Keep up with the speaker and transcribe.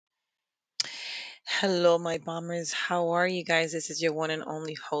Hello, my bombers. How are you guys? This is your one and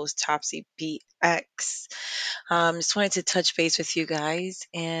only host, Topsy BX. Just wanted to touch base with you guys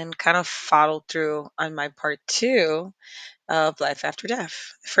and kind of follow through on my part two of life after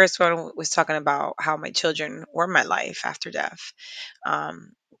death. The first one was talking about how my children were my life after death.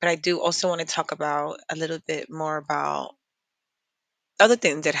 But I do also want to talk about a little bit more about other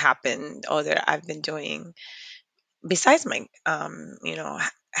things that happened or that I've been doing besides my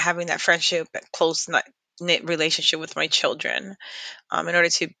having that friendship, that close knit relationship with my children, in order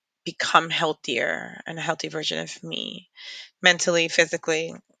to become healthier and a healthy version of me, mentally,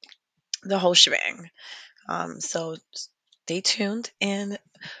 physically, the whole shebang. So stay tuned and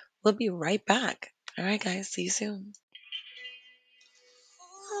we'll be right back. All right, guys, see you soon.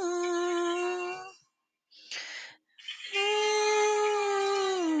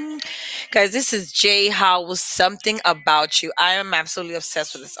 Guys, this is Jay Howell. Something About You. I am absolutely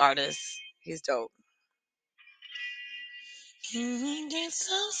obsessed with this artist. He's dope. Get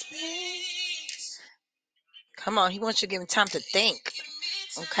some space. Come on, he wants you to give him time to think.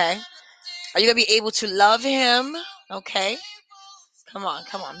 Okay. Are you gonna be able to love him? Okay. Come on,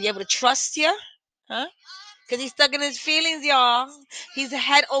 come on. Be able to trust you? Huh? Because he's stuck in his feelings, y'all. He's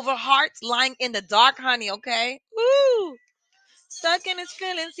head over heart, lying in the dark, honey, okay? Woo! Stuck in his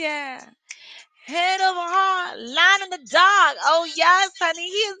feelings, yeah. Head over heart, lying in the dark. Oh, yes, honey. He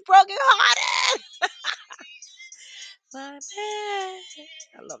is broken hearted. My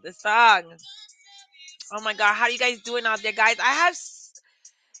bad. I love this song. Oh my God. How are you guys doing out there, guys? I have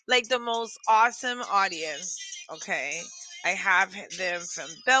like the most awesome audience. Okay. I have them from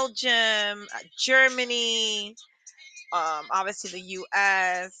Belgium, Germany, obviously the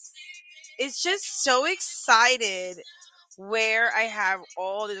US. It's just so excited where I have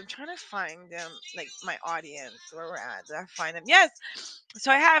all the, I'm trying to find them, like my audience, where we're at. Did I find them? Yes.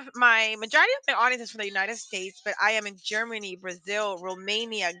 So I have my majority of my audience is from the United States, but I am in Germany, Brazil,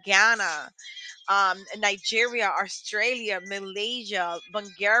 Romania, Ghana, Nigeria, Australia, Malaysia,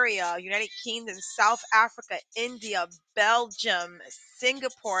 Bulgaria, United Kingdom, South Africa, India, Belgium,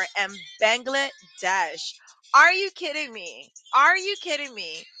 Singapore, and Bangladesh. Are you kidding me? Are you kidding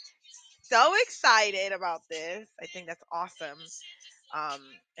me? So excited about this. I think that's awesome. Um,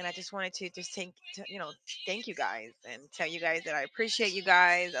 and I just wanted to just thank you guys and tell you guys that I appreciate you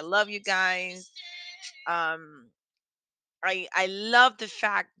guys. I love you guys. Um, I love the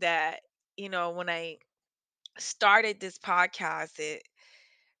fact that when I started this podcast,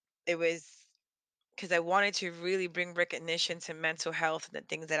 it was because I wanted to really bring recognition to mental health and the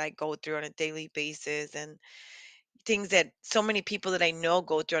things that I go through on a daily basis, and things that so many people that I know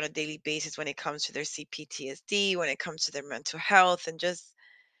go through on a daily basis when it comes to their CPTSD, when it comes to their mental health, and just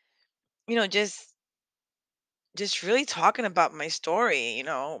you know just really talking about my story.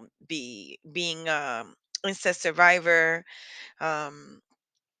 Being incest survivor, um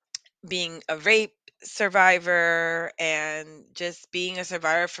being a rape survivor, and just being a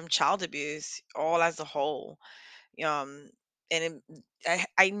survivor from child abuse, all as a whole. um and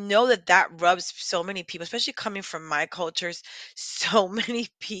I know that that rubs so many people, especially coming from my cultures. So many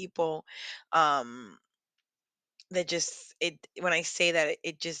people, um that just it when I say that,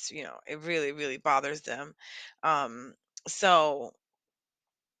 it just it really really bothers them. um so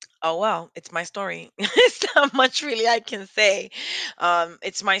oh well, it's my story. It's not much really I can say.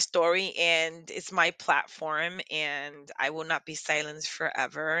 It's my story and it's my platform, and I will not be silenced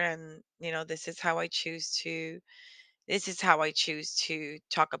forever. And this is how I choose to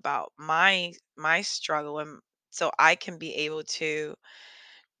talk about my struggle, and so I can be able to,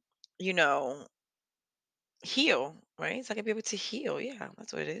 you know, heal, right? So I can be able to heal. Yeah,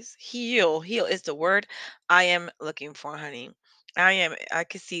 that's what it is. Heal. Heal is the word I am looking for, honey. I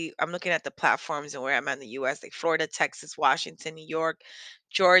can see, I'm looking at the platforms and where I'm at in the US, like Florida, Texas, Washington, New York,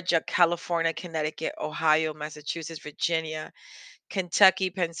 Georgia, California, Connecticut, Ohio, Massachusetts, Virginia, Kentucky,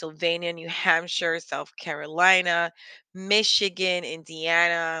 Pennsylvania, New Hampshire, South Carolina, Michigan,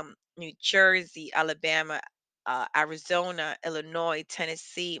 Indiana, New Jersey, Alabama, Arizona, Illinois,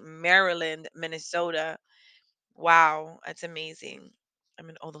 Tennessee, Maryland, Minnesota. Wow, that's amazing. I'm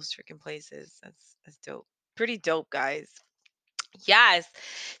in all those freaking places. That's dope. Pretty dope, guys. Yes.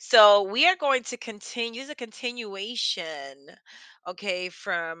 So we are going to continue the continuation, okay,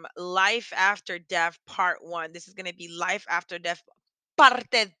 from Life After Death Part 1. This is going to be Life After Death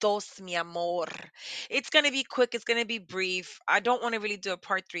Parte dos, mi amor. It's going to be quick. It's going to be brief. I don't want to really do a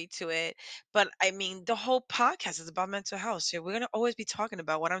part 3 to it. But I mean, the whole podcast is about mental health. So we're going to always be talking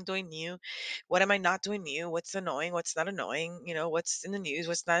about what I'm doing new, what am I not doing new, what's annoying, what's not annoying, what's in the news,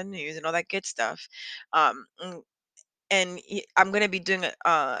 what's not in the news, and all that good stuff. Um, and I'm gonna be doing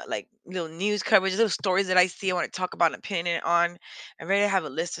a like little news coverage, little stories that I see I want to talk about and opinion on. I'm ready to have a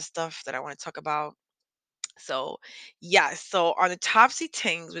list of stuff that I want to talk about. So, yeah, so on the Topsy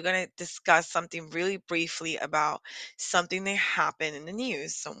Tings, we're going to discuss something really briefly about something that happened in the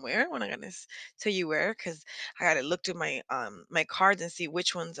news somewhere. I'm not going to tell you where because I got to look through my cards and see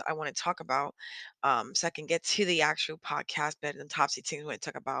which ones I want to talk about, so I can get to the actual podcast. But in the Topsy Tings, we're going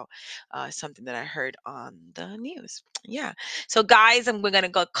to talk about something that I heard on the news. Yeah. So, guys, we're going to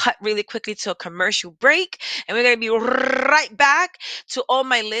go cut really quickly to a commercial break, and we're going to be right back. To all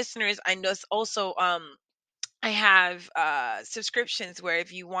my listeners, I know it's also I have subscriptions where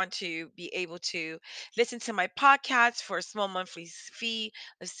if you want to be able to listen to my podcast for a small monthly fee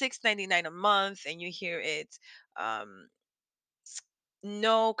of $6.99 a month, and you hear it um,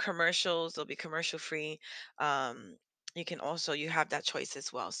 no commercials, they'll be commercial free. um you can also, you have that choice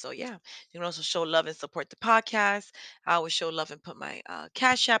as well. So yeah, you can also show love and support the podcast. I will show love and put my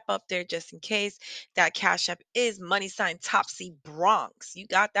cash app up there just in case. That cash app is money sign Topsy Bronx. You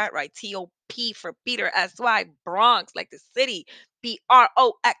got that right. TOP for Peter, SY Bronx, like the city.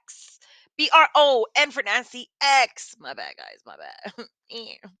 BROX. BRON for Nancy X. My bad, guys, my bad.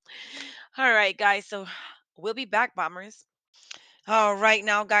 Yeah. All right, guys, so we'll be back, bombers. All right,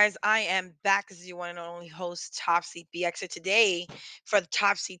 now, guys, I am back as your one and only host, Topsy BX. Today, for the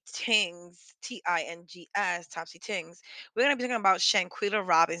Topsy Tings, Tings, Topsy Tings, we're going to be talking about Shanquilla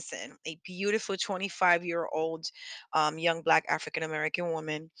Robinson, a beautiful 25-year-old young Black African American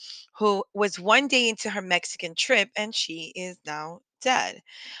woman who was one day into her Mexican trip and she is now dead.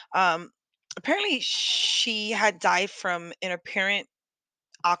 Um, Apparently, she had died from an apparent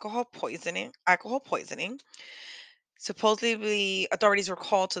alcohol poisoning. Supposedly, authorities were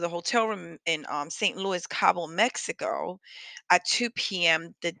called to the hotel room in St. Louis, Cabo, Mexico at 2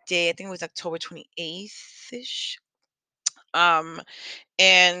 p.m. the day, I think it was October 28th ish. Um,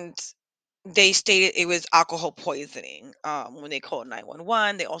 and they stated it was alcohol poisoning. When they called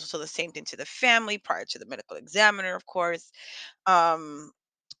 911, they also told the same thing to the family prior to the medical examiner, of course. Um,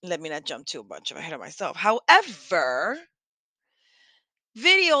 Let me not jump too much ahead of myself. However,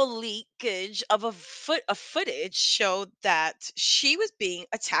 video leakage of a footage showed that she was being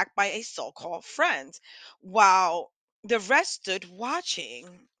attacked by a so-called friend while the rest stood watching.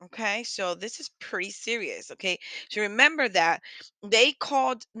 Okay, so this is pretty serious. Okay, so remember that they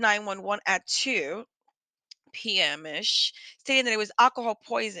called 911 at 2 p.m. ish, stating that it was alcohol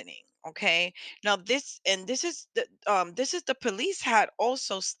poisoning. Okay, now this is the police had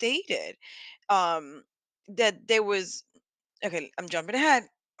also stated that there was. Okay, I'm jumping ahead.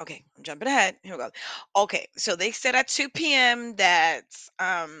 Okay, I'm jumping ahead. Here we go. Okay, so they said at 2 p.m. that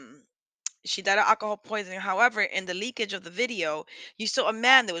she died of alcohol poisoning. However, in the leakage of the video, you saw a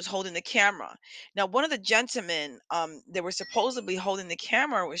man that was holding the camera. Now, one of the gentlemen that were supposedly holding the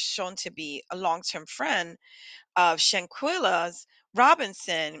camera was shown to be a long-term friend of Shanquilla's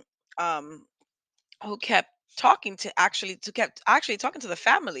Robinson. Who kept actually talking to the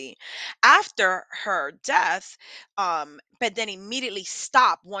family after her death, but then immediately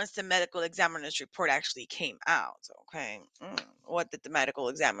stopped once the medical examiner's report actually came out. Okay. What did the medical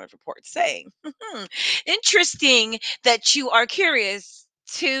examiner's report say? Interesting that you are curious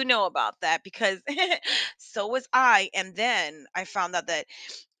to know about that, because so was I. And then I found out that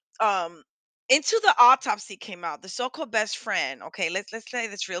um into the autopsy came out the so-called best friend. Okay, let's say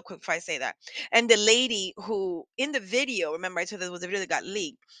this real quick before I say that. And the lady who in the video, remember I told you there was a video that got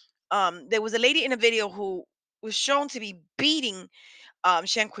leaked. There was a lady in a video who was shown to be beating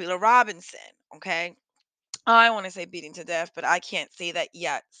Shanquilla Robinson. Okay, I want to say beating to death, but I can't say that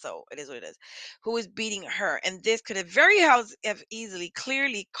yet. So it is what it is. Who is beating her? And this could have have easily,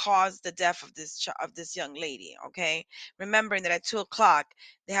 clearly caused the death of this young lady. Okay, remembering that at 2 o'clock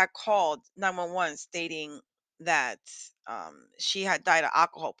they had called 911 stating that she had died of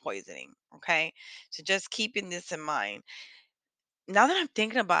alcohol poisoning. Okay, so just keeping this in mind. Now that I'm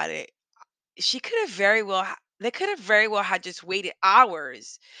thinking about it, she could have very well they could have very well had just waited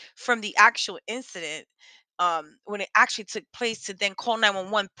hours from the actual incident, when it actually took place, to then call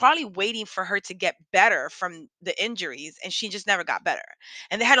 911, probably waiting for her to get better from the injuries, and she just never got better,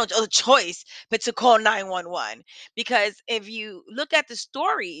 and they had no other choice but to call 911. Because if you look at the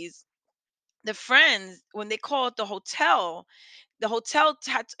stories, the friends, when they called the hotel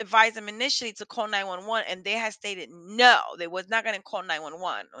had to advise them initially to call 911, and they had stated no, they was not going to call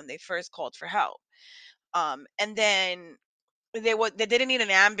 911 when they first called for help. And then they didn't need an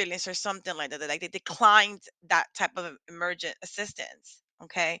ambulance or something like that. Like they declined that type of emergent assistance.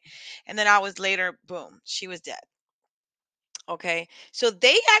 Okay, and then hours later, boom, she was dead. Okay. So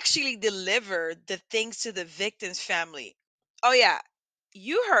they actually delivered the things to the victim's family. Oh, yeah.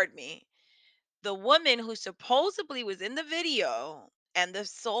 You heard me. The woman who supposedly was in the video and the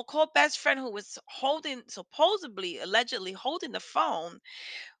so-called best friend who was holding, supposedly, allegedly holding the phone,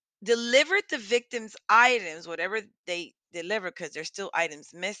 delivered the victim's items, whatever they delivered, because there's still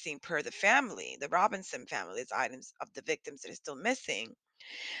items missing per the family, the Robinson family. There's items of the victims that are still missing.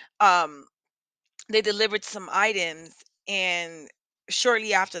 Um, they delivered some items, and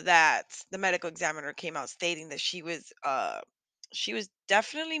shortly after that, the medical examiner came out stating that she was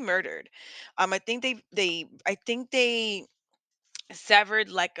definitely murdered. I think they severed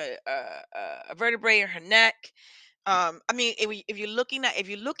like a vertebrae in her neck. I mean, if you're looking at, if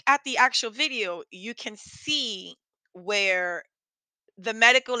you look at the actual video, you can see where the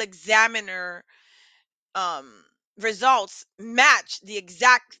medical examiner um results match the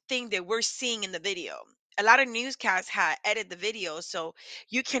exact thing that we're seeing in the video. A lot of newscasts had edited the video, so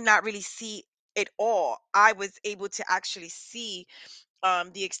you cannot really see it all. I was able to actually see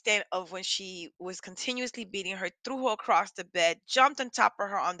the extent of when she was continuously beating her, threw her across the bed, jumped on top of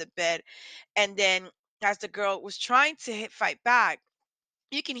her on the bed, and then as the girl was trying to fight back,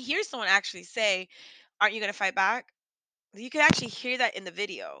 you can hear someone actually say, "Aren't you going to fight back?" You can actually hear that in the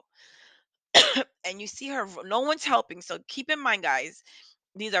video. And you see her, no one's helping. So keep in mind, guys,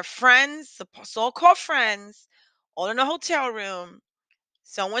 these are friends, so-called friends, all in a hotel room.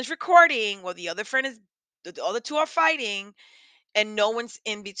 Someone's recording while the other friend is, the other two are fighting, and no one's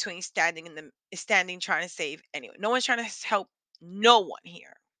in between, standing in the, standing trying to save anyone. No one's trying to help no one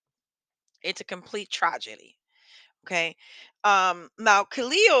here. It's a complete tragedy. Okay. Now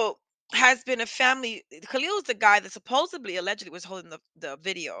Khalil has been a family. Khalil is the guy that supposedly, allegedly, was holding the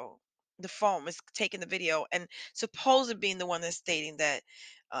video, the phone, was taking the video, and supposedly being the one that's stating that,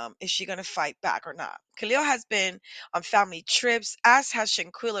 is she going to fight back or not? Khalil has been on family trips, as has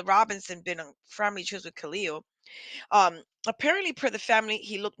Shanquilla Robinson been on family trips with Khalil. Apparently, per the family,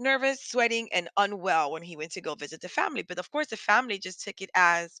 he looked nervous, sweating, and unwell when he went to go visit the family. But of course, the family just took it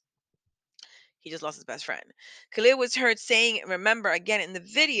as he just lost his best friend. Khalil was heard saying, remember again in the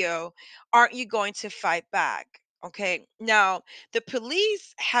video, "Aren't you going to fight back?" Okay. Now, the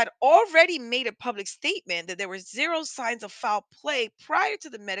police had already made a public statement that there were zero signs of foul play prior to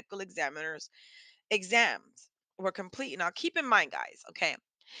the medical examiner's exams were complete. Now, keep in mind, guys, okay,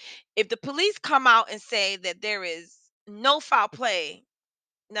 if the police come out and say that there is no foul play,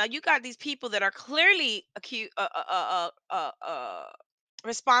 now you got these people that are clearly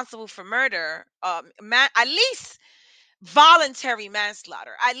responsible for murder, at least voluntary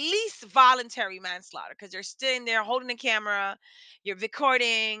manslaughter, because they're sitting there holding the camera, you're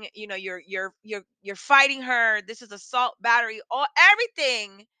recording, you're fighting her. This is assault, battery, all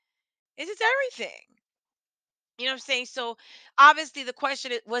everything. This is everything. You know what I'm saying? So obviously the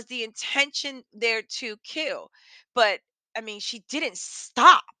question was the intention there to kill, but I mean she didn't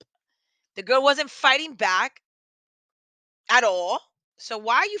stop. The girl wasn't fighting back at all. So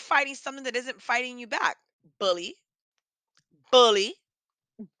why are you fighting something that isn't fighting you back? Bully, bully,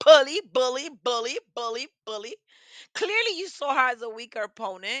 bully. Clearly, you saw her as a weaker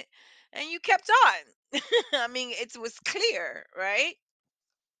opponent, and you kept on. I mean, it was clear, right?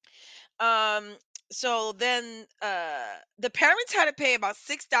 Um. So then, the parents had to pay about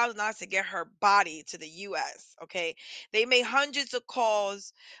 $6,000 to get her body to the U.S. Okay, they made hundreds of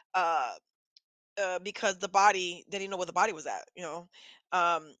calls. Because the body, they didn't know where the body was at.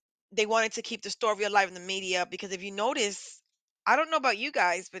 Um, they wanted to keep the story alive in the media, because if you notice, I don't know about you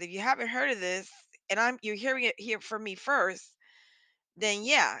guys, but if you haven't heard of this, and you're hearing it here from me first, then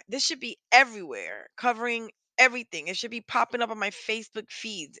yeah, this should be everywhere, covering everything. It should be popping up on my Facebook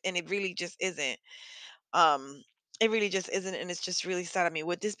feeds, and it really just isn't. Um, it really just isn't, and it's just really sad. I mean,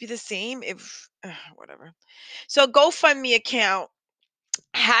 would this be the same if whatever? So GoFundMe account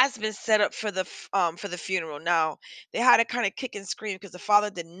has been set up for the funeral. Now, they had to kind of kick and scream because the father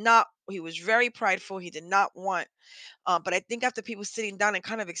did not, he was very prideful. He did not want, but I think after people sitting down and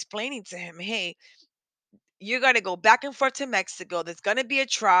kind of explaining to him, hey, you're going to go back and forth to Mexico. There's going to be a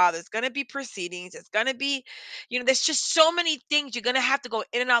trial. There's going to be proceedings. It's going to be, there's just so many things. You're going to have to go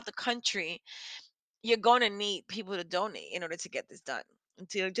in and out the country. You're going to need people to donate in order to get this done.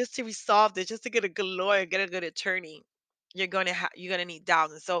 Just to resolve this, just to get a good lawyer, get a good attorney, you're gonna need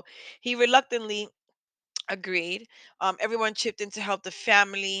thousands. So he reluctantly agreed. Everyone chipped in to help the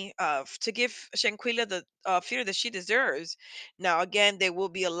family, to give Shanquilla the funeral that she deserves. Now, again, there will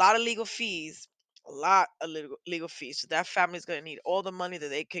be a lot of legal fees, a lot of legal fees. So that family is gonna need all the money that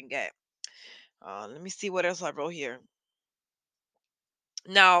they can get. Let me see what else I wrote here.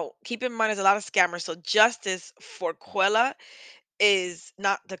 Now, keep in mind, there's a lot of scammers. So justice for Quella is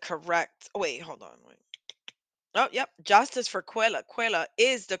not the correct. Oh, wait, hold on. Wait. Oh, yep. Justice for Quella. Quella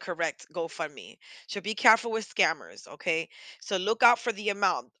is the correct GoFundMe. So be careful with scammers, okay? So look out for the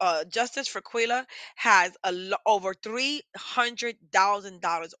amount. Justice for Quella has over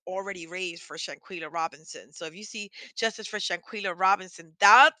 $300,000 already raised for Shanquella Robinson. So if you see Justice for Shanquella Robinson,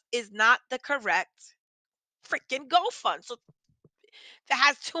 that is not the correct freaking GoFund. So that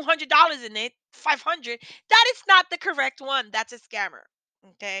has $200 in it, 500, that is not the correct one. That's a scammer.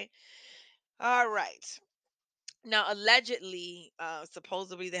 Okay. All right. Now, allegedly,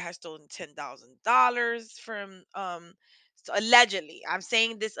 supposedly they have stolen $10,000 from. So allegedly, I'm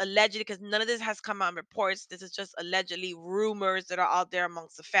saying this allegedly because none of this has come on reports. This is just allegedly rumors that are out there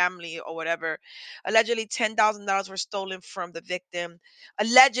amongst the family or whatever. Allegedly, $10,000 were stolen from the victim.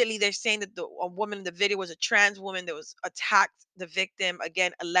 Allegedly, they're saying that the a woman in the video was a trans woman that was attacked the victim.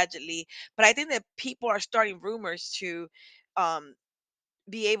 Again, allegedly, but I think that people are starting rumors to. Um,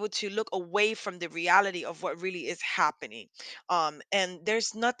 be able to look away from the reality of what really is happening. And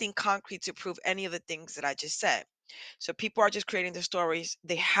there's nothing concrete to prove any of the things that I just said. So people are just creating the stories.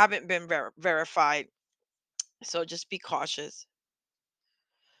 They haven't been verified. So just be cautious.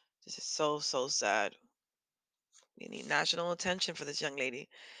 This is so, so sad. We need national attention for this young lady.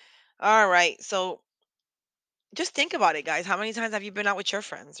 All right. So just think about it, guys. How many times have you been out with your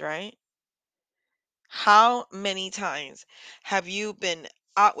friends, right? How many times have you been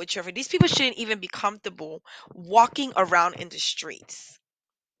out with your friends? These people shouldn't even be comfortable walking around in the streets.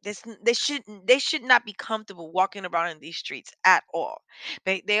 They should not be comfortable walking around in these streets at all.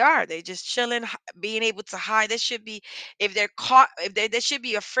 They just chilling, being able to hide. They should be, if they're caught, if they should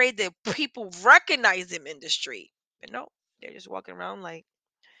be afraid that people recognize them in the street. But no, they're just walking around like,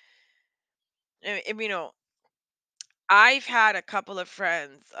 and I've had a couple of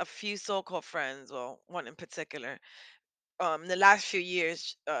friends, a few so-called friends, well, one in particular. The last few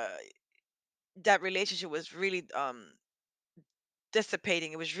years, that relationship was really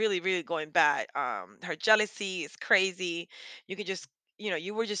dissipating. It was really, really going bad. Her jealousy is crazy. You could just,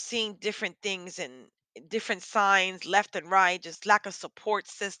 you were just seeing different things and different signs left and right, just lack of support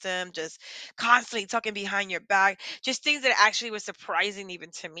system, just constantly talking behind your back, just things that actually was surprising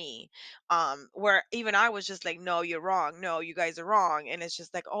even to me. Where even I was just like, no, you're wrong. No, you guys are wrong. And it's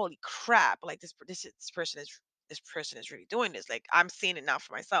just like, holy crap, like this person is really doing this. Like I'm seeing it now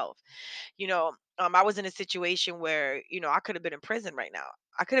for myself. I was in a situation where, I could have been in prison right now.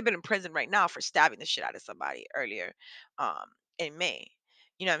 I could have been in prison right now for stabbing the shit out of somebody earlier, um, in May.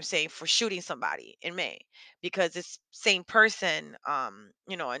 You know what I'm saying? For shooting somebody in May. Because this same person, and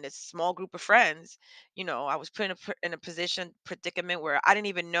this small group of friends, I was put in a position, predicament where I didn't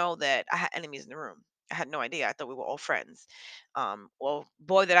even know that I had enemies in the room. I had no idea. I thought we were all friends. Well,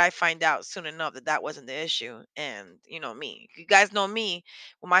 boy, did I find out soon enough that that wasn't the issue. And me, you guys know me,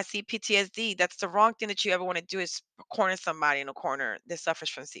 when I see PTSD, that's the wrong thing that you ever want to do is corner somebody in a corner that suffers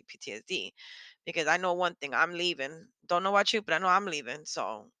from PTSD. Because I know one thing, I'm leaving. Don't know about you, but I know I'm leaving.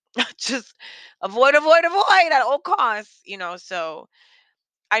 So just avoid, avoid, avoid at all costs. So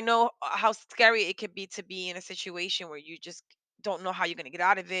I know how scary it could be to be in a situation where you just don't know how you're going to get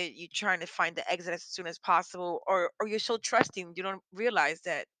out of it. You're trying to find the exit as soon as possible, or you're so trusting you don't realize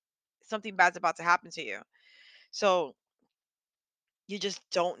that something bad's about to happen to you. So you just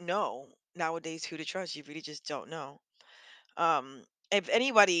don't know nowadays who to trust. You really just don't know. If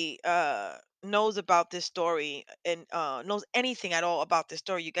anybody knows about this story and knows anything at all about this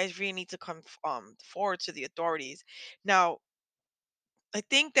story, you guys really need to come forward to the authorities. Now, I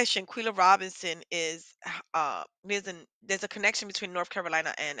think that Shanquella Robinson is there's a connection between North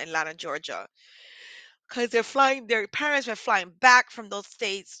Carolina and Atlanta, Georgia, because their parents were flying back from those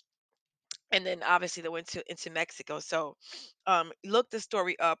states, and then obviously they went to into Mexico. So look the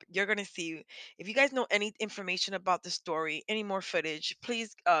story up. You're gonna see, if you guys know any information about the story, any more footage,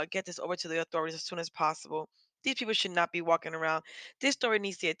 please get this over to the authorities as soon as possible. These people should not be walking around. This story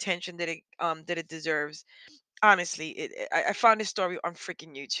needs the attention that it deserves. Honestly, I found this story on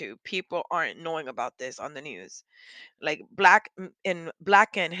freaking YouTube. People aren't knowing about this on the news. Like black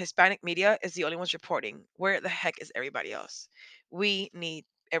and Hispanic media is the only ones reporting. Where the heck is everybody else? We need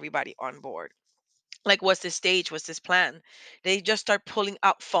everybody on board. Like, what's this stage? What's this plan? They just start pulling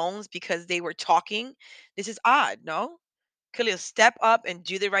out phones because they were talking. This is odd, no? Khalil, step up and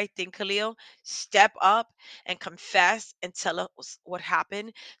do the right thing, Khalil. Step up and confess and tell us what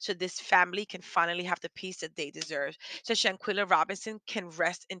happened so this family can finally have the peace that they deserve. So Shanquilla Robinson can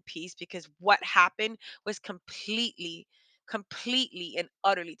rest in peace because what happened was completely, completely and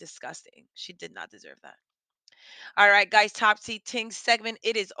utterly disgusting. She did not deserve that. All right, guys, Top T Ting segment,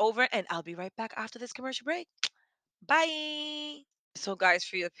 it is over, and I'll be right back after this commercial break. Bye. So, guys,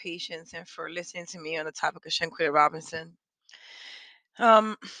 for your patience and for listening to me on the topic of Shanquita Robinson.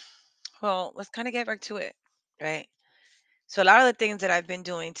 Um, well, let's kind of get back to it, right? So, a lot of the things that I've been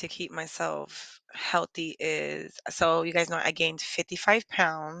doing to keep myself healthy is, so you guys know I gained 55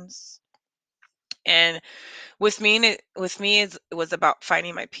 pounds, and it was about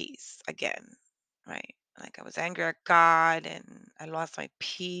finding my peace again, right? Like I was angry at God, and I lost my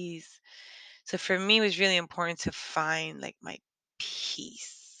peace. So for me, it was really important to find like my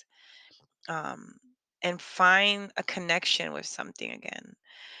peace, um, and find a connection with something again.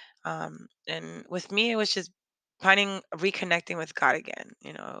 And with me, it was just finding reconnecting with God again.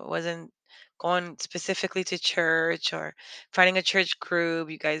 It wasn't going specifically to church or finding a church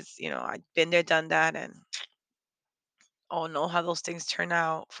group. You guys, I've been there, done that, and oh know how those things turn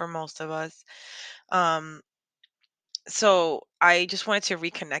out for most of us. Um, so I just wanted to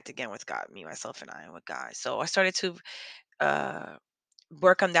reconnect again with God, me, myself, and I, with God. So I started to uh,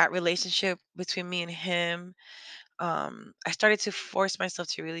 work on that relationship between me and Him. I started to force myself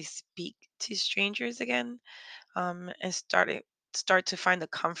to really speak to strangers again, and start to find the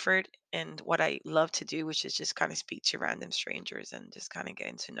comfort in what I love to do, which is just kind of speak to random strangers and just kind of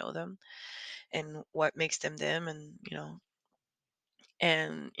getting to know them and what makes them them, and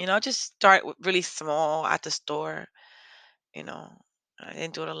just start really small at the store. You know, I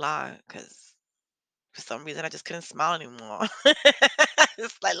didn't do it a lot because for some reason I just couldn't smile anymore.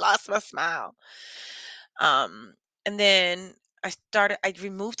 Just like lost my smile. Um, and then I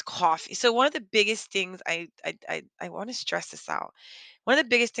removed coffee. So one of the biggest things I want to stress this out. One of the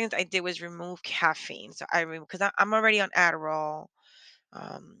biggest things I did was remove caffeine. So I removed because I'm already on Adderall,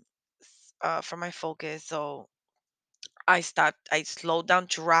 for my focus. So I slowed down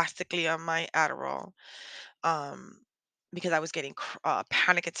drastically on my Adderall, um, because I was getting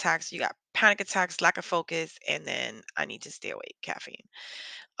panic attacks. You got panic attacks, lack of focus, and then I need to stay awake, caffeine.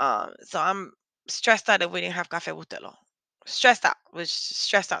 So I'm stressed out that we didn't have Cafe Bustelo. Stressed out, was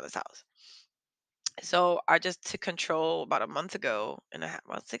stressed out of this house. So I just took control about a month ago and a half,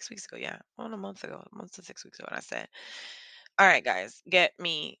 well, 6 weeks ago, yeah, well, a month to 6 weeks ago, and I said, "All right, guys, get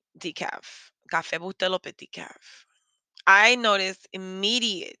me decaf, Cafe Bustelo Petit decaf." I noticed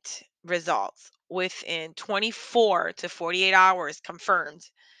immediate results within 24 to 48 hours, confirmed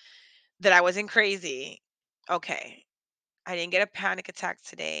that I wasn't crazy. Okay, I didn't get a panic attack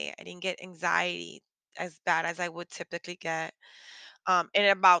today. I didn't get anxiety as bad as I would typically get. In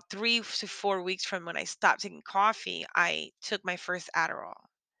about 3 to 4 weeks from when I stopped taking coffee, I took my first Adderall.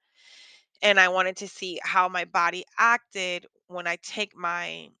 And I wanted to see how my body acted when I take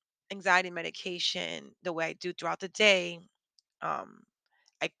my anxiety medication the way I do throughout the day. Um,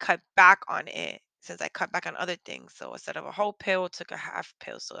 I cut back on it since I cut back on other things. So instead of a whole pill, took a half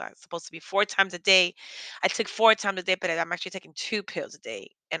pill. So that's supposed to be 4 times a day. I took 4 times a day, but I'm actually taking 2 pills a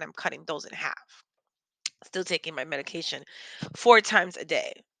day, and I'm cutting those in half. Still taking my medication 4 times a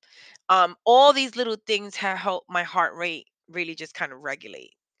day. All these little things have helped my heart rate really just kind of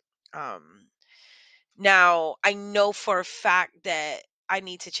regulate. Um, Now, I know for a fact that I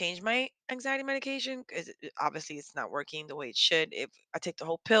need to change my anxiety medication because obviously it's not working the way it should. If I take the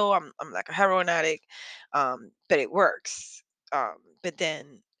whole pill, I'm like a heroin addict, but it works. But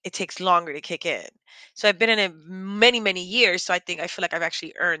then it takes longer to kick in. So I've been in it many years. So I feel like I've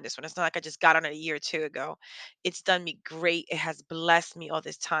actually earned this one. It's not like I just got on it a year or two ago. It's done me great. It has blessed me all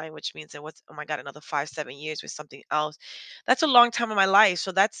this time, which means that what's, oh my God, another 5 7 years with something else. That's a long time in my life,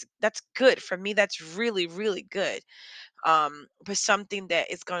 so that's good for me. That's really good. But something that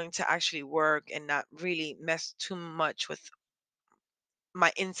is going to actually work and not really mess too much with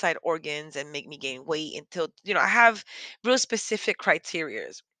my inside organs and make me gain weight until I have real specific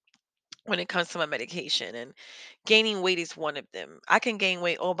criterias when it comes to my medication, and gaining weight is one of them. I can gain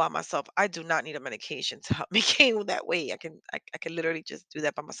weight all by myself. I do not need a medication to help me gain that weight. I can literally just do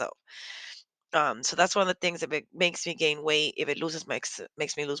that by myself. So that's one of the things that makes me gain weight. If it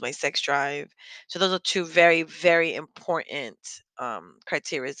makes me lose my sex drive. So those are two very important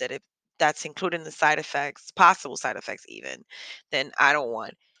criteria that if that's including the side effects, possible side effects even, then I don't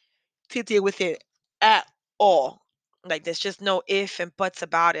want to deal with it at all. Like there's just no if and buts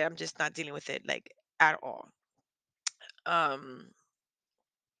about it. I'm just not dealing with it like at all. Um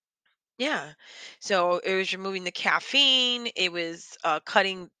yeah. So it was removing the caffeine, it was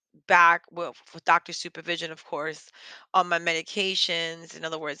cutting back with doctor supervision, of course, on my medications. In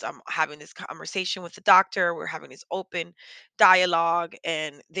other words, I'm having this conversation with the doctor. We're having this open dialogue,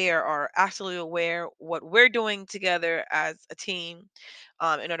 and they are absolutely aware what we're doing together as a team,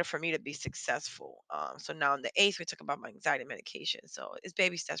 in order for me to be successful. So now in the eighth, we talk about my anxiety medication. So it's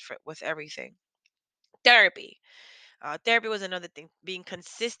baby steps for with everything. Therapy. Therapy was another thing. Being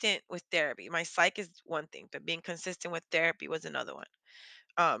consistent with therapy. My psych is one thing, but being consistent with therapy was another one.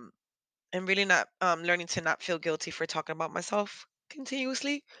 Um, and really not learning to not feel guilty for talking about myself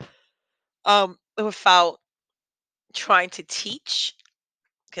continuously, without trying to teach.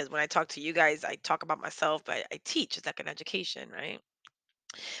 Because when I talk to you guys, I talk about myself, but I teach. It's like an education, right?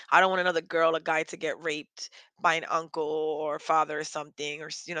 I don't want another girl or guy to get raped by an uncle or father or something, or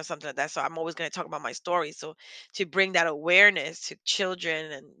something like that. So I'm always going to talk about my story. So to bring that awareness to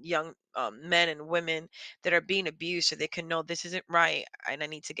children and young men and women that are being abused, so they can know this isn't right, and I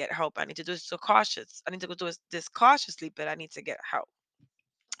need to get help. I need to do this so cautious. I need to go do this cautiously, but I need to get help.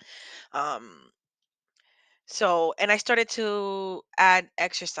 Um, and I started to add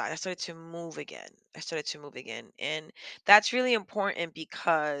exercise. I started to move again. And that's really important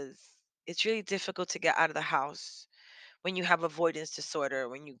because it's really difficult to get out of the house when you have avoidance disorder,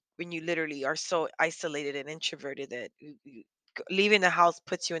 when you literally are so isolated and introverted that leaving the house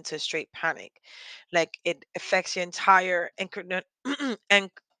puts you into a straight panic. Like, it affects your entire and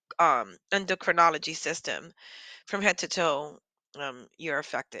endocrinology system from head to toe. You're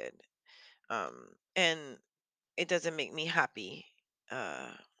affected. And it doesn't make me happy, uh,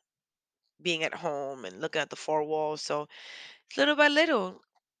 being at home and looking at the four walls. So little by little,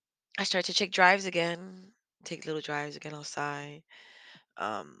 I started to take drives again, take little drives again outside.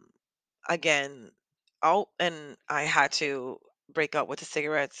 Um, Again, and I had to break up with the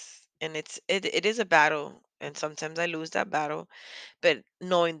cigarettes, and it is a battle, and sometimes I lose that battle. But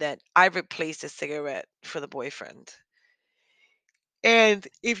knowing that I replaced the cigarette for the boyfriend, and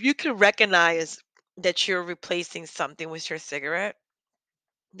if you can recognize that you're replacing something with your cigarette,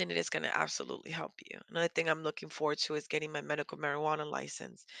 then it is going to absolutely help you. Another thing I'm looking forward to is getting my medical marijuana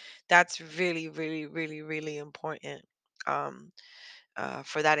license. That's really, really, really, really important, um,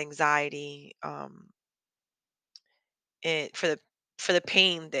 for that anxiety, and for the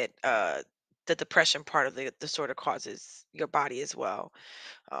pain that the depression part of the disorder causes your body as well.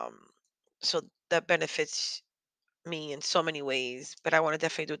 Um, so that benefits me in so many ways, but I want to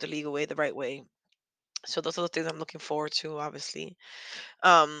definitely do it the legal way, the right way. So those are the things I'm looking forward to, obviously.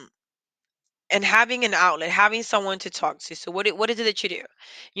 Um, and having an outlet, having someone to talk to. So what is it that you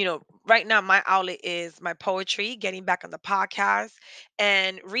do? Right now my outlet is my poetry, getting back on the podcast,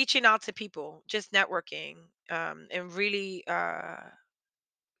 and reaching out to people, just networking, and really,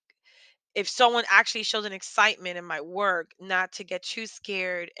 if someone actually shows an excitement in my work, not to get too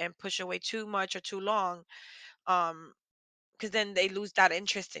scared and push away too much or too long, um because then they lose that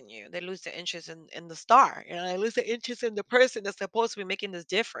interest in you. They lose the interest in the star. They lose the interest in the person that's supposed to be making this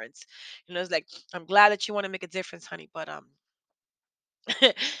difference. It's like, I'm glad that you want to make a difference, honey, but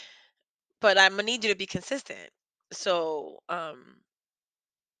but I'm gonna need you to be consistent. So, and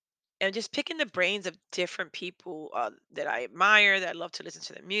just picking the brains of different people, that I admire, that I love to listen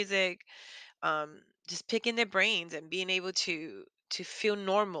to their music. Just picking their brains and being able to feel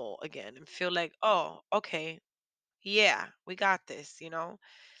normal again, and feel like, oh, okay, yeah, we got this.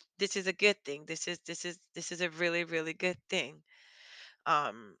 This is a good thing. This is a really, really good thing.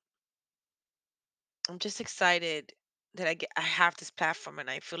 Um, I'm just excited that I have this platform, and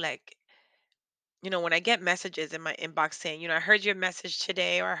I feel like, when I get messages in my inbox saying, I heard your message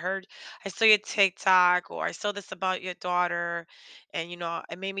today, or I saw your TikTok, or I saw this about your daughter, and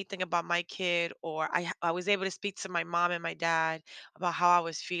it made me think about my kid, or I was able to speak to my mom and my dad about how I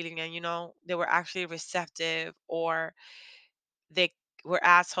was feeling, and they were actually receptive, or they were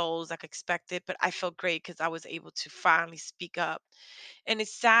assholes like expected, but I felt great because I was able to finally speak up. And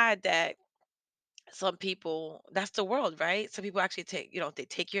it's sad that some people, that's the world, right? Some people actually they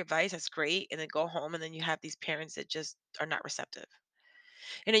take your advice, that's great, and then go home, and then you have these parents that just are not receptive.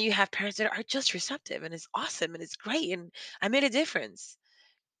 And then you have parents that are just receptive, and it's awesome, and it's great, and I made a difference,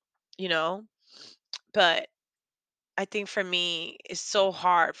 you know? But I think for me, it's so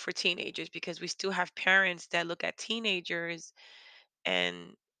hard for teenagers because we still have parents that look at teenagers and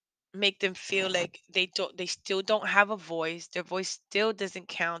make them feel like they still don't have a voice. Their voice still doesn't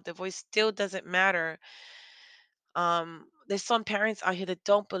count. Their voice still doesn't matter. There's some parents out here that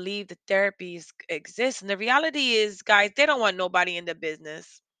don't believe that therapies exist, and the reality is, guys, they don't want nobody in the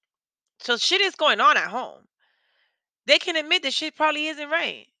business. So shit is going on at home. They can admit that shit probably isn't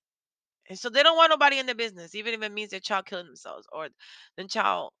right, And so they don't want nobody in their business, even if it means their child killing themselves, or the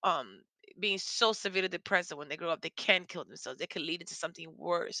child being so severely depressed that when they grow up they can kill themselves. They can lead into something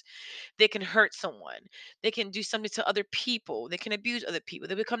worse. They can hurt someone. They can do something to other people. They can abuse other people.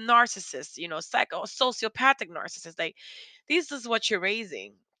 They become narcissists, sociopathic narcissists. Like, this is what you're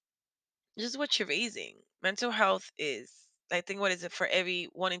raising. This is what you're raising. Mental health is, I think, what is it, for every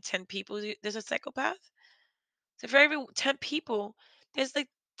 1 in 10 people, there's a psychopath. So for every 10 people, there's like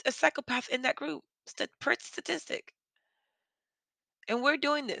a psychopath in that group. Per statistic. And we're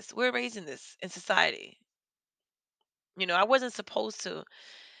doing this. We're raising this in society. I wasn't supposed to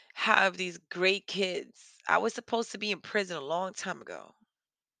have these great kids. I was supposed to be in prison a long time ago.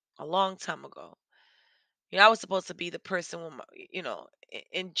 A long time ago. I was supposed to be the person with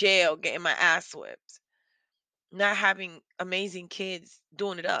in jail getting my ass whipped. Not having amazing kids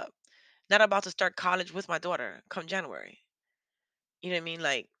doing it up. Not about to start college with my daughter come January. You know what I mean?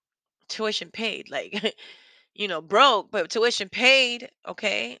 Like, tuition paid. Like, broke, but tuition paid.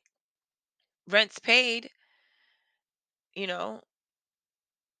 Okay. Rent's paid. You know,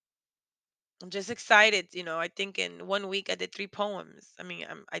 I'm just excited. I think in 1 week I did 3 poems. I mean,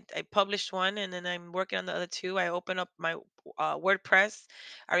 I published one, and then I'm working on the other two. I opened up my WordPress.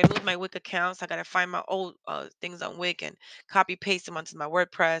 I removed my Wix accounts. I got to find my old things on Wix and copy paste them onto my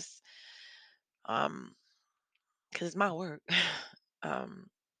WordPress. Um, because it's my work. um,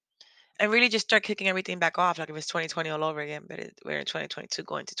 and really just start kicking everything back off like if it's 2020 all over again. But we're in 2022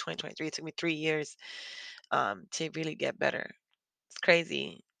 going to 2023. It took me 3 years to really get better. It's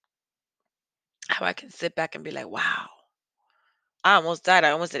crazy how I can sit back and be like, wow, I almost died.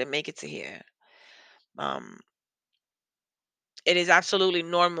 I almost didn't make it to here. Um, it is absolutely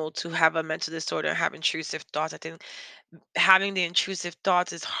normal to have a mental disorder and have intrusive thoughts. I think having the intrusive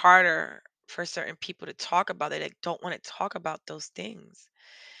thoughts is harder for certain people to talk about. They like don't want to talk about those things.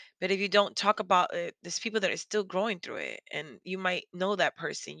 But if you don't talk about it, there's people that are still growing through it, and you might know that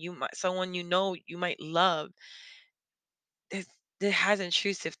person. You might someone you might love that that has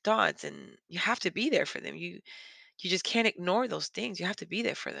intrusive thoughts, and you have to be there for them. You just can't ignore those things. You have to be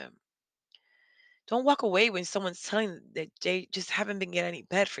there for them. Don't walk away when someone's telling you that they just haven't been getting any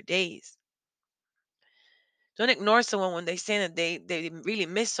bed for days. Don't ignore someone when they say that they really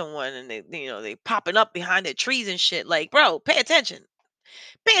miss someone, and they popping up behind their trees and shit. Like, bro, pay attention.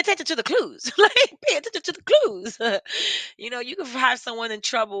 Pay attention to the clues. Like, pay attention to the clues. You can have someone in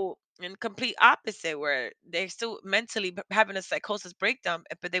trouble in complete opposite where they're still mentally having a psychosis breakdown,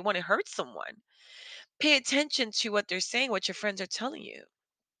 but they want to hurt someone. Pay attention to what they're saying, what your friends are telling you.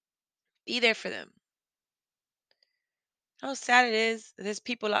 Be there for them. How sad it is that there's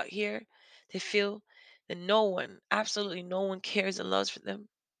people out here that feel that no one, absolutely no one cares and loves for them.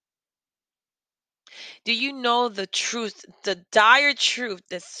 Do you know the truth, the dire truth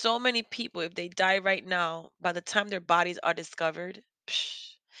that so many people, if they die right now, by the time their bodies are discovered,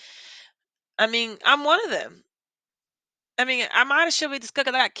 psh, I mean, I'm one of them. I mean, I might have should be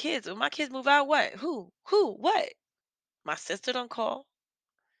discovered. I got kids. When my kids move out, what? Who? Who? What? My sister don't call.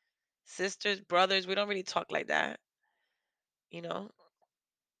 Sisters, brothers, we don't really talk like that. You know?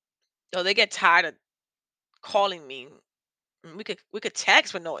 So they get tired of calling me. We could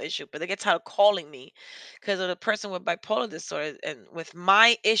text with no issue, but they get tired of calling me because of the person with bipolar disorder, and with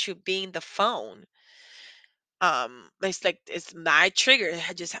my issue being the phone. It's like it's my trigger.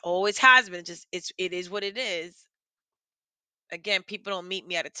 It just always has been. It is what it is. Again, people don't meet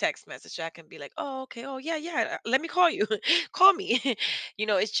me at a text message. I can be like, oh, okay, oh yeah, yeah. Let me call you. Call me.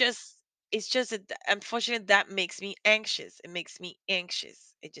 It's just that unfortunately that makes me anxious. It makes me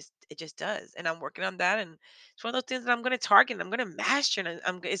anxious. It just does. And I'm working on that. And it's one of those things that I'm gonna target. I'm gonna master,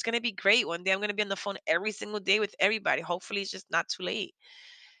 and it's gonna be great. One day I'm gonna be on the phone every single day with everybody. Hopefully it's just not too late.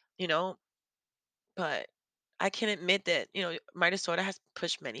 You know, but I can admit that, my disorder has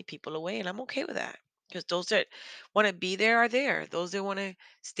pushed many people away, and I'm okay with that. Because those that want to be there are there. Those that want to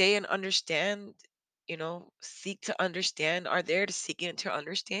stay and understand, seek to understand, are there to seek and to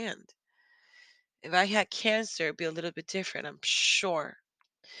understand. If I had cancer, it'd be a little bit different, I'm sure.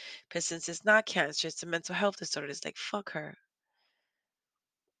 But since it's not cancer, it's a mental health disorder, it's like, fuck her.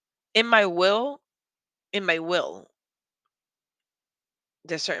 In my will, in my will,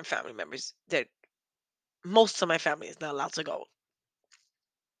 there's certain family members that most of my family is not allowed to go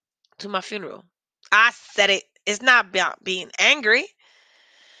to my funeral. I said it. It's not about being angry.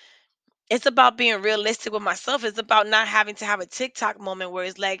 It's about being realistic with myself. It's about not having to have a TikTok moment where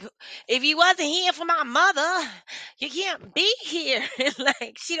it's like, if you wasn't here for my mother, you can't be here.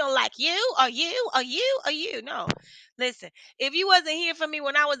 Like, she don't like you or you or you or you. No. Listen, if you wasn't here for me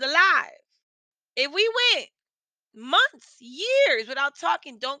when I was alive, if we went months, years without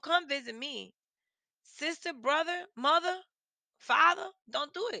talking. Don't come visit me. Sister, brother, mother, father,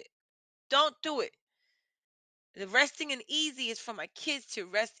 don't do it. Don't do it. The resting and easy is for my kids to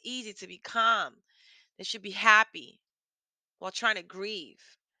rest easy, to be calm. They should be happy while trying to grieve,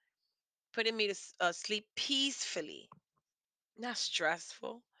 putting me to sleep peacefully, not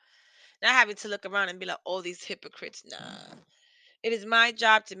stressful, not having to look around and be like, all these hypocrites. Nah. It is my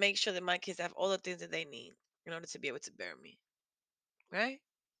job to make sure that my kids have all the things that they need in order to be able to bear me. Right?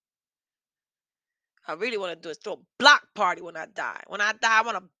 I really want to do is throw a block party when I die. When I die, I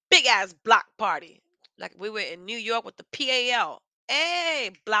want a big ass block party. Like we were in New York with the PAL. Hey,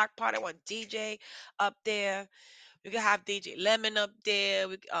 block party. I want DJ up there. We could have DJ Lemon up there,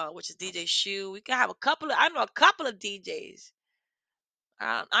 which is DJ Shoe. We could have a couple of, I know a couple of DJs.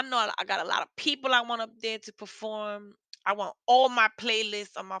 I know I got a lot of people I want up there to perform. I want all my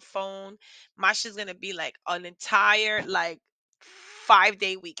playlists on my phone. My shit's gonna be like an entire like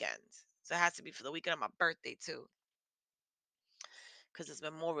 5-day weekend. So it has to be for the weekend of my birthday too, because it's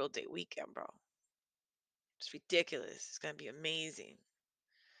Memorial Day weekend, bro. It's ridiculous. It's gonna be amazing.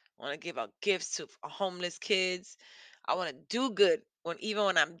 I want to give out gifts to homeless kids. I want to do good even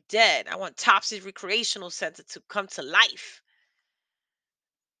when I'm dead. I want Topsy Recreational Center to come to life.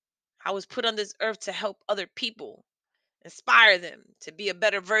 I was put on this earth to help other people, inspire them to be a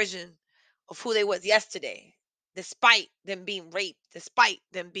better version of who they was yesterday, despite them being raped, despite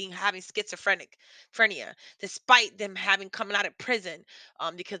them being having schizophrenia, despite them having coming out of prison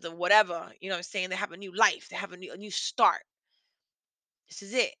because of whatever, you know what I'm saying? They have a new life, they have a new start. This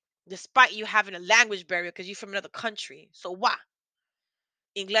is it. Despite you having a language barrier because you're from another country. So what?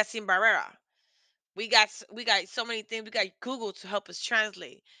 Inglés sin barrera. We got so many things. We got Google to help us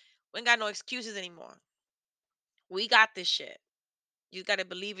translate. We ain't got no excuses anymore. We got this shit. You got to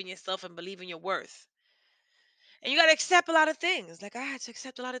believe in yourself and believe in your worth. And you got to accept a lot of things. Like I had to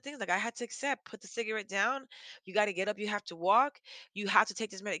accept a lot of things. Like I had to accept, put the cigarette down. You got to get up. You have to walk. You have to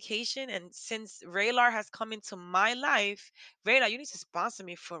take this medication. And since Raylar has come into my life, Raylar, you need to sponsor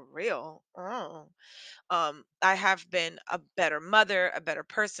me for real. Oh. I have been a better mother, a better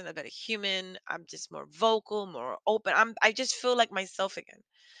person, a better human. I'm just more vocal, more open. I just feel like myself again.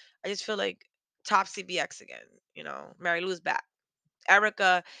 I just feel like top CBX again. Mary Lou's back.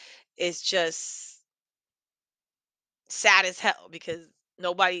 Erica is just sad as hell because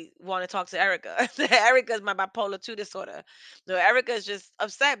nobody want to talk to Erica. Erica is my bipolar 2 disorder. No, Erica is just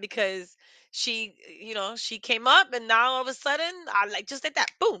upset because she came up and now all of a sudden I like just like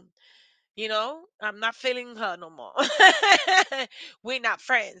that boom. I'm not feeling her no more. We're not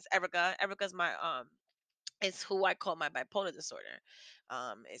friends, Erica. Erica's my it's who I call my bipolar disorder.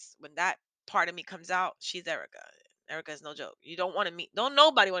 It's when that part of me comes out, she's Erica. Erica is no joke. You don't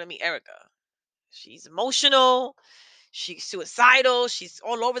nobody want to meet Erica. She's emotional, she's suicidal, she's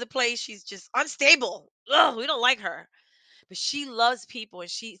all over the place, she's just unstable. Ugh, we don't like her. But she loves people and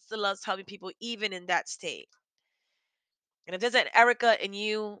she still loves helping people even in that state. And if there's an Erica in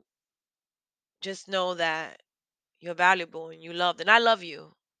you, just know that you're valuable and you loved. And I love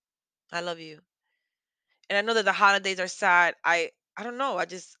you. I love you. And I know that the holidays are sad. I don't know.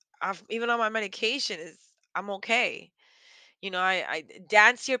 I've even on my medication is I'm okay. I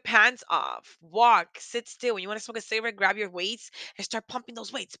dance your pants off, walk, sit still. When you want to smoke a cigarette, grab your weights and start pumping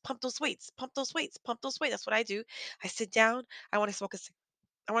those weights, pump those weights, pump those weights, pump those weights. That's what I do. I sit down. I want to smoke a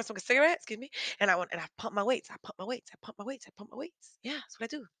cigarette, excuse me, and I pump my weights. I pump my weights. I pump my weights. I pump my weights. Yeah, that's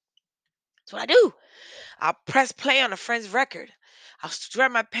what I do. That's what I do. I'll press play on a friend's record. I'll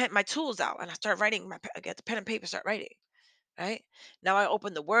grab my tools out, and I start writing. I get the pen and paper, start writing. Right now, I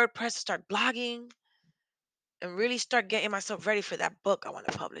open the WordPress, start blogging, and really start getting myself ready for that book I want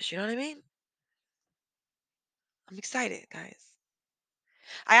to publish. You know what I mean? I'm excited, guys.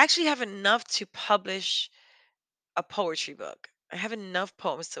 I actually have enough to publish a poetry book. I have enough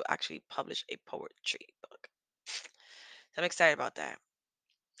poems to actually publish a poetry book. I'm excited about that.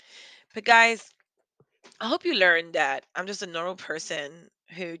 But guys, I hope you learned that I'm just a normal person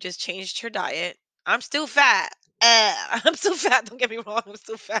who just changed her diet. I'm still fat. I'm still fat. Don't get me wrong. I'm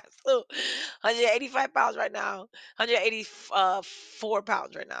still fat. Still 185 pounds right now. 184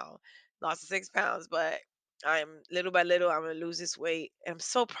 pounds right now. Lost 6 pounds, but I'm little by little. I'm gonna lose this weight, and I'm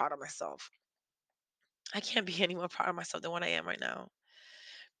so proud of myself. I can't be any more proud of myself than what I am right now.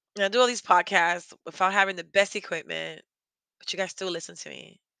 And I do all these podcasts without having the best equipment, but you guys still listen to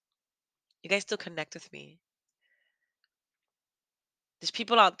me. You guys still connect with me. There's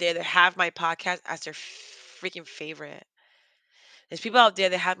people out there that have my podcast as their freaking favorite. There's people out there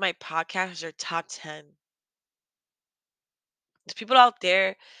that have my podcast as their top 10. There's people out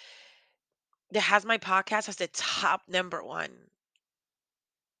there that has my podcast as the top number one.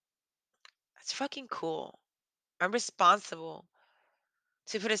 That's fucking cool. I'm responsible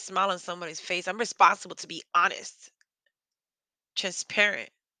to put a smile on somebody's face. I'm responsible to be honest, transparent.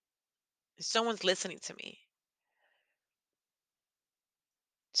 And someone's listening to me.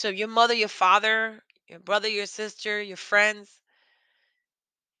 So your mother, your father, your brother, your sister, your friends,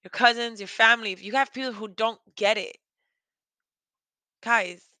 your cousins, your family, if you have people who don't get it,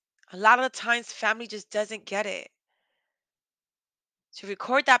 guys, a lot of the times family just doesn't get it. So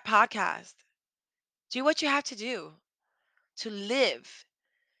record that podcast. Do what you have to do to live.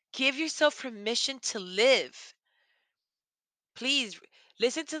 Give yourself permission to live. Please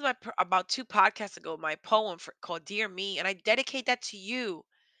listen to my about 2 podcasts ago my poem called Dear Me, and I dedicate that to you.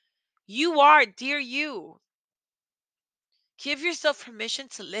 You are dear you. Give yourself permission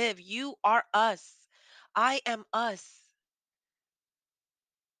to live. You are us. I am us.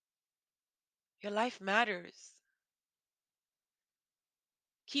 Your life matters.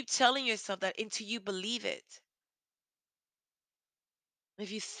 Keep telling yourself that until you believe it.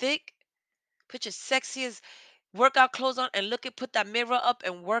 If you thick, put your sexiest workout clothes on and put that mirror up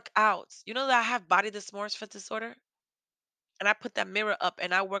and work out. You know that I have body dysmorphia disorder? And I put that mirror up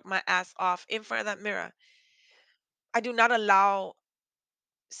and I work my ass off in front of that mirror. I do not allow,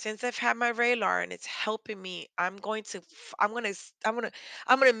 since I've had my Raylar and it's helping me, I'm gonna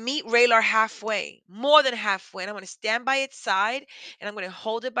meet Raylar halfway, more than halfway, and I'm gonna stand by its side and I'm gonna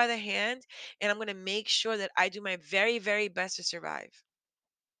hold it by the hand and I'm gonna make sure that I do my very, very best to survive.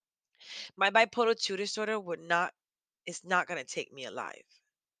 My bipolar 2 disorder would not is not gonna take me alive.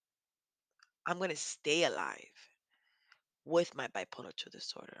 I'm gonna stay alive with my bipolar 2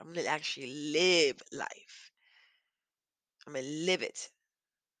 disorder. I'm gonna actually live life. I'm gonna live it.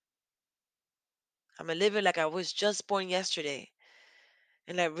 I'm gonna live it like I was just born yesterday.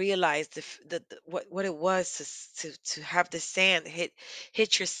 And I realized what it was to have the sand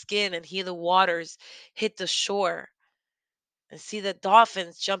hit your skin and hear the waters hit the shore and see the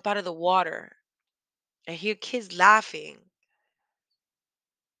dolphins jump out of the water and hear kids laughing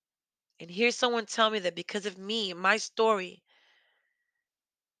and hear someone tell me that because of me, my story,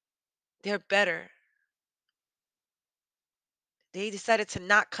 they're better. They decided to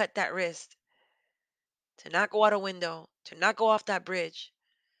not cut that wrist, to not go out a window, to not go off that bridge,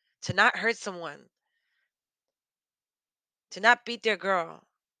 to not hurt someone, to not beat their girl,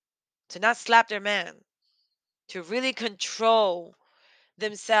 to not slap their man, to really control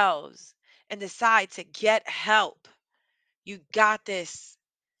themselves and decide to get help. You got this.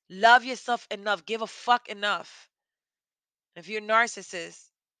 Love yourself enough. Give a fuck enough. If you're a narcissist,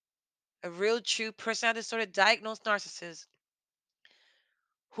 a real true personality disorder diagnosed narcissist,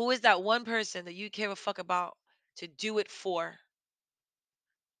 who is that one person that you care a fuck about to do it for?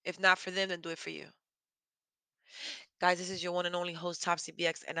 If not for them, then do it for you. Guys, this is your one and only host, Topsy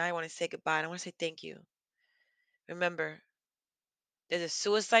BX, and I want to say goodbye. And I want to say thank you. Remember, there's a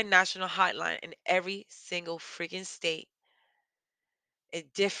suicide national hotline in every single freaking state.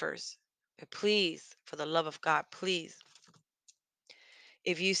 It differs. But please, for the love of God, please,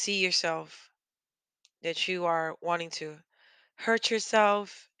 if you see yourself that you are wanting to hurt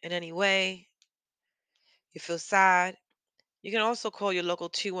yourself in any way, you feel sad, you can also call your local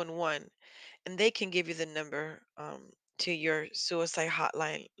 211 and they can give you the number to your suicide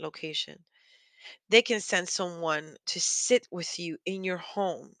hotline location. They can send someone to sit with you in your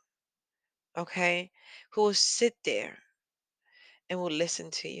home, okay, who will sit there and will listen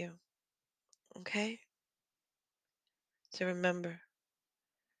to you, okay? So remember,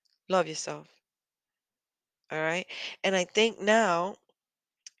 love yourself, all right? And I think now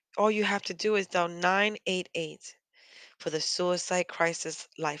all you have to do is dial 988 for the Suicide Crisis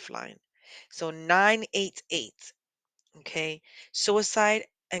Lifeline. So 988, okay? Suicide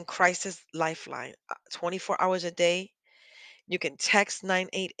and Crisis Lifeline, 24 hours a day. You can text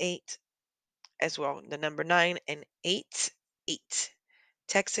 988 as well, the number 9 and 88.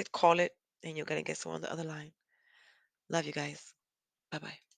 Text it, call it, and you're going to get someone on the other line. Love you guys. Bye bye.